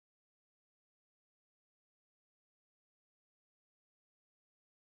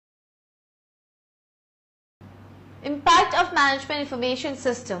Impact of Management Information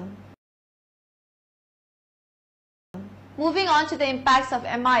System. Moving on to the impacts of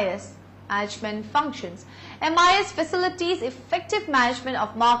MIS, management functions. MIS facilitates effective management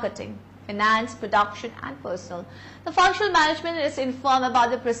of marketing, finance, production and personnel. The functional management is informed about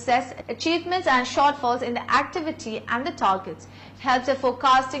the process, achievements and shortfalls in the activity and the targets. It helps in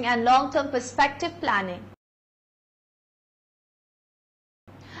forecasting and long-term perspective planning.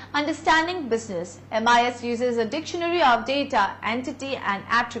 Understanding business. MIS uses a dictionary of data, entity and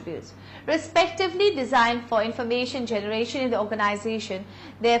attributes, respectively designed for information generation in the organization.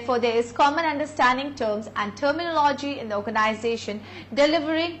 Therefore, there is common understanding terms and terminology in the organization,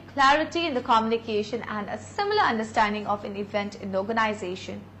 delivering clarity in the communication and a similar understanding of an event in the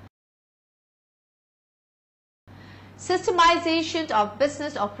organization. Systemization of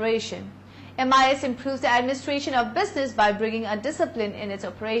business operation. MIS improves the administration of business by bringing a discipline in its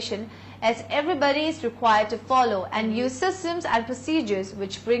operation, as everybody is required to follow and use systems and procedures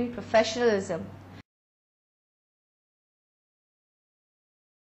which bring professionalism.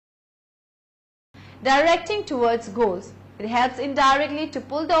 Directing towards goals. It helps indirectly to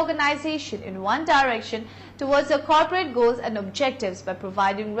pull the organization in one direction towards the corporate goals and objectives by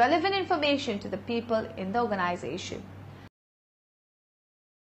providing relevant information to the people in the organization.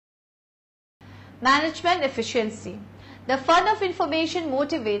 Management efficiency. The fund of information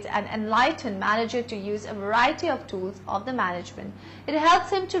motivates an enlightened manager to use a variety of tools of the management. It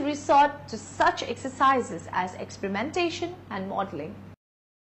helps him to resort to such exercises as experimentation and modeling.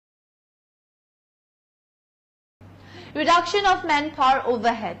 Reduction of manpower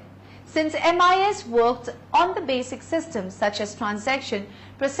overhead. Since MIS works on the basic systems such as transaction,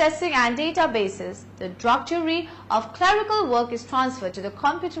 processing and databases, the drudgery of clerical work is transferred to the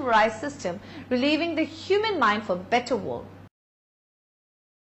computerized system, relieving the human mind for better work.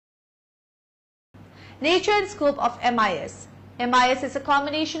 Nature and scope of MIS. MIS is a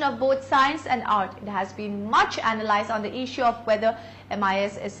combination of both science and art. It has been much analyzed on the issue of whether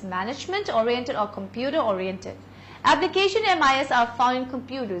MIS is management-oriented or computer-oriented. Application MIS are found in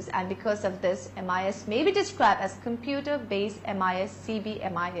computers, and because of this, MIS may be described as computer-based MIS,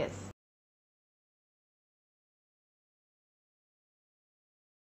 CBMIS.